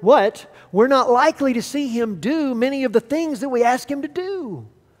matter what, we're not likely to see Him do many of the things that we ask Him to do.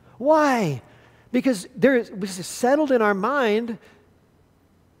 Why? Because it's settled in our mind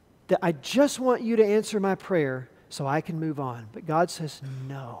that I just want you to answer my prayer so I can move on. But God says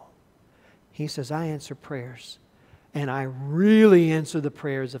no. He says, I answer prayers. And I really answer the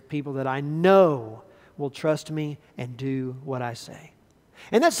prayers of people that I know will trust me and do what I say.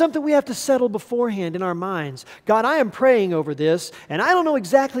 And that's something we have to settle beforehand in our minds. God, I am praying over this, and I don't know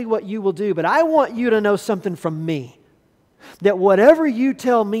exactly what you will do, but I want you to know something from me. That whatever you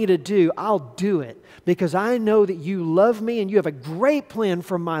tell me to do, I'll do it because I know that you love me and you have a great plan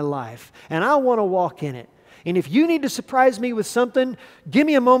for my life and I want to walk in it. And if you need to surprise me with something, give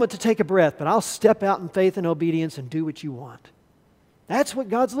me a moment to take a breath, but I'll step out in faith and obedience and do what you want. That's what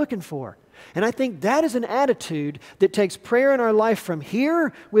God's looking for. And I think that is an attitude that takes prayer in our life from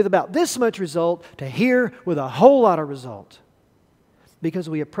here with about this much result to here with a whole lot of result. Because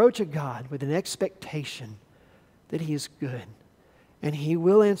we approach a God with an expectation that He is good and He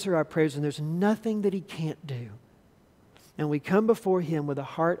will answer our prayers and there's nothing that He can't do. And we come before Him with a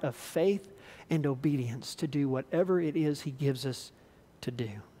heart of faith and obedience to do whatever it is He gives us to do.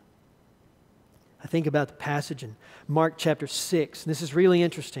 I think about the passage in Mark chapter 6. This is really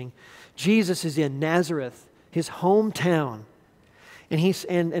interesting. Jesus is in Nazareth, his hometown.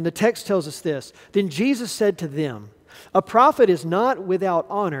 And the text tells us this. Then Jesus said to them, "A prophet is not without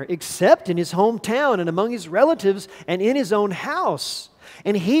honor except in his hometown and among his relatives and in his own house.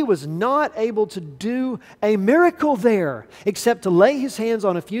 And he was not able to do a miracle there except to lay his hands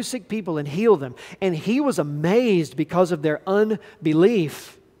on a few sick people and heal them. And he was amazed because of their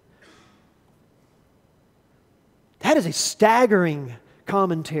unbelief." That is a staggering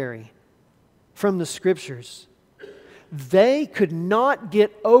commentary from the Scriptures. They could not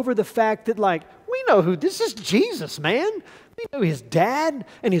get over the fact that, we know who this is. Jesus, man. We know his dad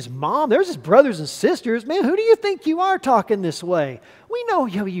and his mom. There's his brothers and sisters. Man, who do you think you are talking this way? We know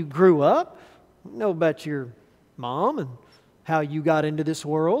how you grew up. We know about your mom and how you got into this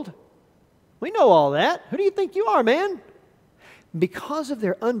world. We know all that. Who do you think you are, man? Because of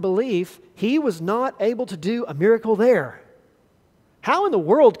their unbelief, he was not able to do a miracle there. How in the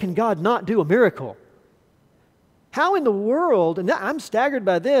world can God not do a miracle? How in the world, and I'm staggered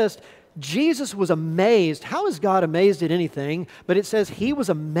by this, Jesus was amazed. How is God amazed at anything? But it says He was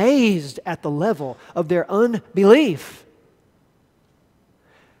amazed at the level of their unbelief.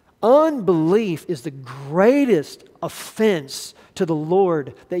 Unbelief is the greatest offense to the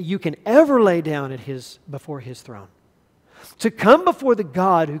Lord that you can ever lay down before His throne. To come before the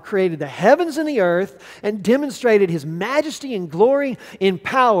God who created the heavens and the earth and demonstrated His majesty and glory in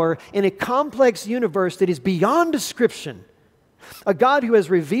power in a complex universe that is beyond description. A God who has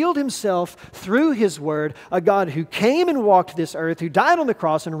revealed Himself through His Word. A God who came and walked this earth, who died on the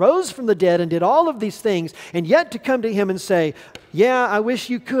cross and rose from the dead and did all of these things. And yet to come to Him and say, "Yeah, I wish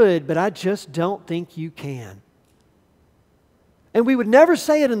you could, but I just don't think you can." And we would never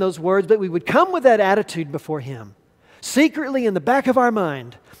say it in those words, but we would come with that attitude before Him. Secretly in the back of our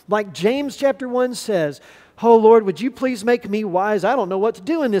mind, like James chapter 1 says, "Oh Lord, would you please make me wise? I don't know what to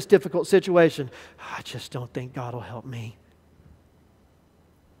do in this difficult situation. I just don't think God will help me."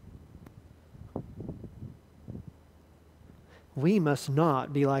 We must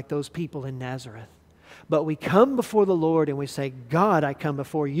not be like those people in Nazareth. But we come before the Lord and we say, "God, I come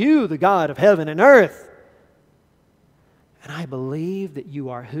before you, the God of heaven and earth. And I believe that you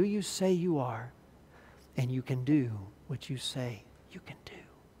are who you say you are. And you can do what you say you can do."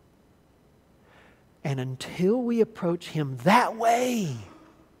 And until we approach Him that way,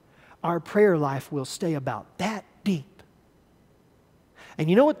 our prayer life will stay about that deep. And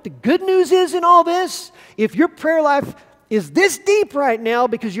you know what the good news is in all this? If your prayer life is this deep right now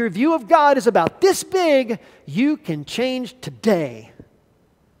because your view of God is about this big, you can change today.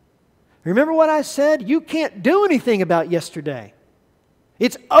 Remember what I said? You can't do anything about yesterday.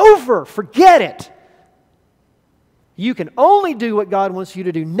 It's over. Forget it. You can only do what God wants you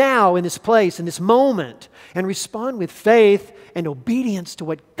to do now in this place, in this moment, and respond with faith and obedience to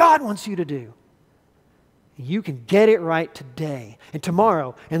what God wants you to do. You can get it right today and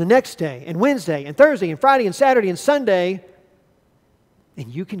tomorrow and the next day and Wednesday and Thursday and Friday and Saturday and Sunday,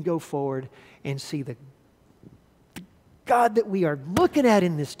 and you can go forward and see the God that we are looking at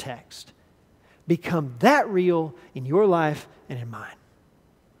in this text become that real in your life and in mine.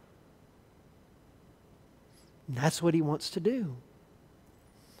 And that's what He wants to do.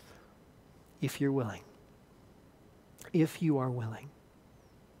 If you're willing. If you are willing.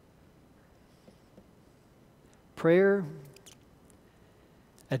 Prayer,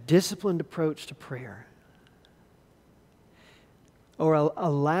 a disciplined approach to prayer, or a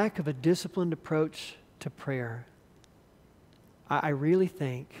lack of a disciplined approach to prayer, I really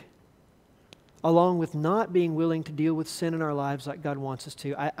think, along with not being willing to deal with sin in our lives like God wants us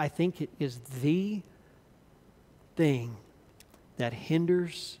to, I think it is the thing that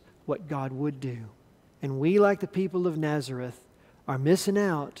hinders what God would do. And we, like the people of Nazareth, are missing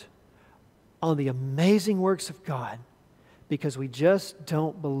out on the amazing works of God because we just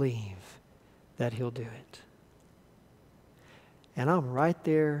don't believe that He'll do it. And I'm right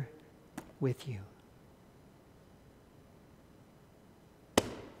there with you.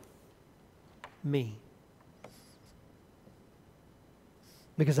 Me.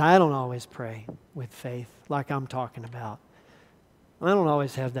 Because I don't always pray with faith like I'm talking about. I don't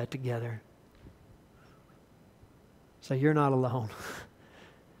always have that together. So you're not alone.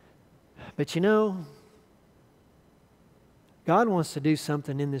 But you know, God wants to do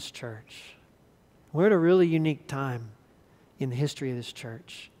something in this church. We're at a really unique time in the history of this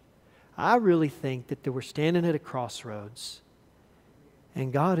church. I really think that we're standing at a crossroads,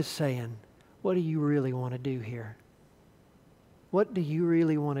 and God is saying, what do you really want to do here? What do you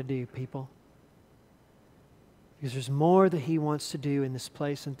really want to do, people? Because there's more that He wants to do in this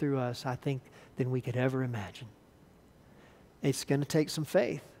place and through us, I think, than we could ever imagine. It's going to take some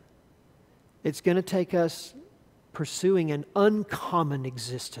faith. It's going to take us pursuing an uncommon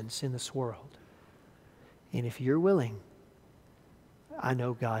existence in this world. And if you're willing, I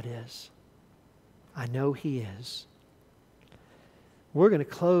know God is. I know He is. We're going to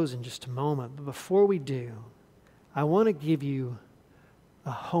close in just a moment, but before we do, I want to give you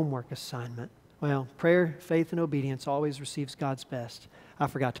a homework assignment. Well, prayer, faith, and obedience always receives God's best. I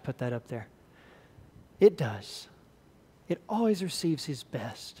forgot to put that up there. It does. It always receives His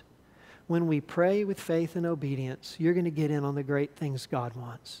best. When we pray with faith and obedience, you're going to get in on the great things God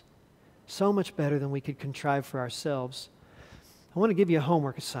wants. So much better than we could contrive for ourselves. I want to give you a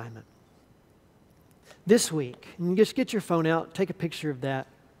homework assignment. This week, and just get your phone out, take a picture of that.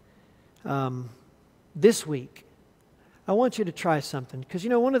 This week, I want you to try something. Because, you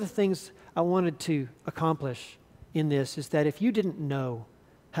know, one of the things I wanted to accomplish in this is that if you didn't know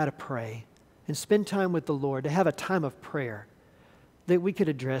how to pray and spend time with the Lord, to have a time of prayer, that we could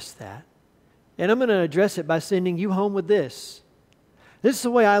address that. And I'm going to address it by sending you home with this. This is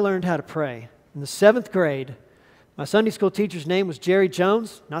the way I learned how to pray. In the 7th grade, my Sunday school teacher's name was Jerry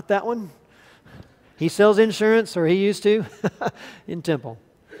Jones. Not that one. He sells insurance, or he used to, in Temple.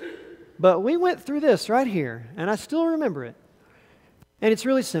 But we went through this right here, and I still remember it. And it's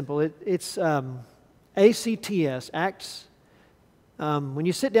really simple. It's ACTS, Acts. When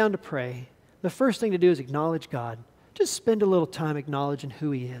you sit down to pray, the first thing to do is acknowledge God. Just spend a little time acknowledging who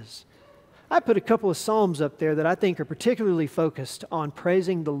He is. I put a couple of Psalms up there that I think are particularly focused on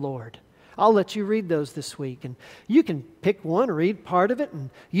praising the Lord. I'll let you read those this week. And you can pick one, read part of it, and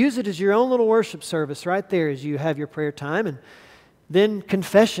use it as your own little worship service right there as you have your prayer time. And then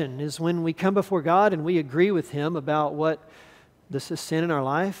confession is when we come before God and we agree with Him about what this is sin in our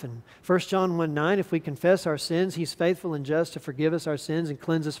life. And 1 John 1:9, if we confess our sins, He's faithful and just to forgive us our sins and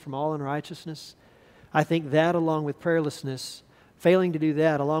cleanse us from all unrighteousness. I think that, along with prayerlessness, failing to do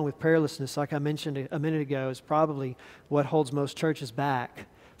that along with prayerlessness, like I mentioned a minute ago, is probably what holds most churches back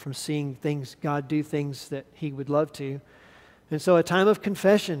from seeing God do things that He would love to. And so a time of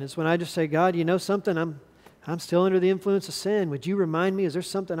confession is when I just say, God, you know something? I'm still under the influence of sin. Would you remind me, is there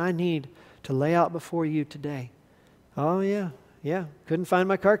something I need to lay out before you today? Oh, yeah. Couldn't find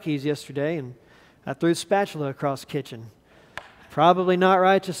my car keys yesterday, and I threw the spatula across the kitchen. Probably not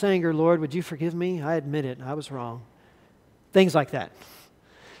righteous anger, Lord. Would you forgive me? I admit it. I was wrong. Things like that.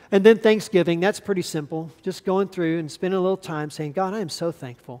 And then Thanksgiving, that's pretty simple. Just going through and spending a little time saying, God, I am so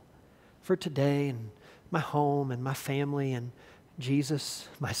thankful for today and my home and my family and Jesus,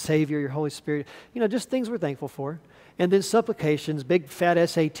 my Savior, your Holy Spirit. You know, just things we're thankful for. And then supplications, big fat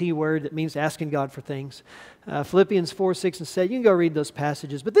SAT word that means asking God for things. Philippians 4, 6, and 7. You can go read those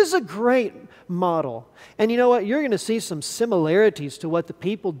passages. But this is a great model. And you know what? You're going to see some similarities to what the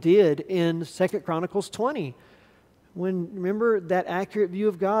people did in 2 Chronicles 20. Remember that accurate view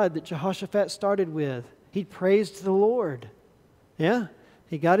of God that Jehoshaphat started with? He praised the Lord. Yeah?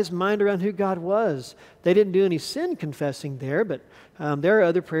 He got his mind around who God was. They didn't do any sin confessing there, but there are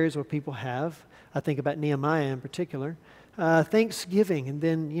other prayers where people have. I think about Nehemiah in particular. Thanksgiving, and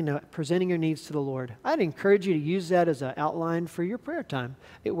then, presenting your needs to the Lord. I'd encourage you to use that as an outline for your prayer time.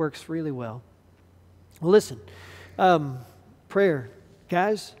 It works really well. Well, listen, prayer.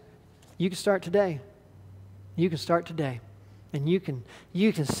 Guys, you can start today. You can start today, and you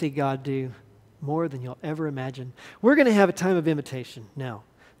can see God do more than you'll ever imagine. We're going to have a time of invitation now.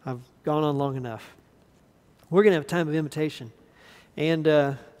 I've gone on long enough. We're going to have a time of invitation.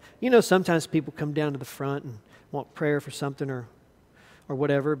 And, sometimes people come down to the front and want prayer for something or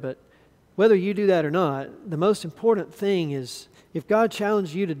whatever, but whether you do that or not, the most important thing is if God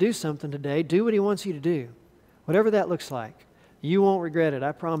challenged you to do something today, do what He wants you to do, whatever that looks like. You won't regret it,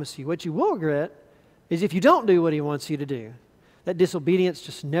 I promise you. What you will regret is if you don't do what He wants you to do. That disobedience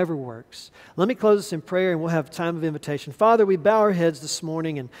just never works. Let me close this in prayer and we'll have a time of invitation. Father, we bow our heads this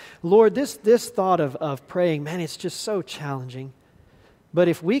morning, and Lord, this thought of praying, man, it's just so challenging. But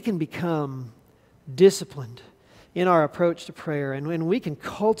if we can become disciplined in our approach to prayer, and when we can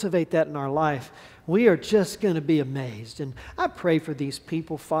cultivate that in our life, we are just going to be amazed. And I pray for these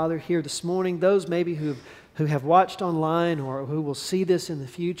people, Father, here this morning, those maybe who have watched online or who will see this in the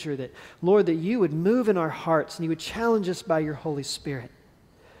future, that, Lord, that you would move in our hearts and you would challenge us by your Holy Spirit.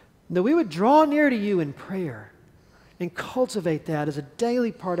 that we would draw near to you in prayer and cultivate that as a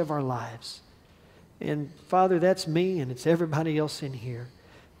daily part of our lives. And Father, that's me and it's everybody else in here.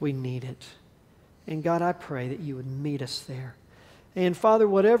 We need it. And God, I pray that you would meet us there. And Father,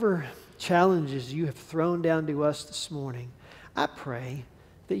 whatever challenges you have thrown down to us this morning, I pray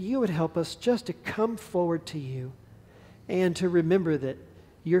that you would help us just to come forward to you and to remember that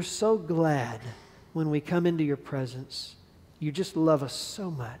you're so glad when we come into your presence. You just love us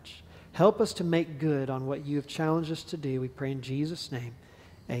so much. Help us to make good on what you have challenged us to do. We pray in Jesus' name.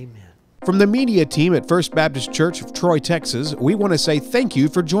 Amen. From the media team at First Baptist Church of Troy, Texas, we want to say thank you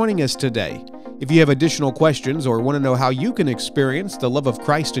for joining us today. If you have additional questions or want to know how you can experience the love of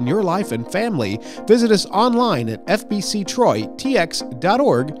Christ in your life and family, visit us online at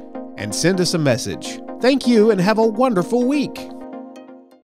fbctroytx.org and send us a message. Thank you and have a wonderful week.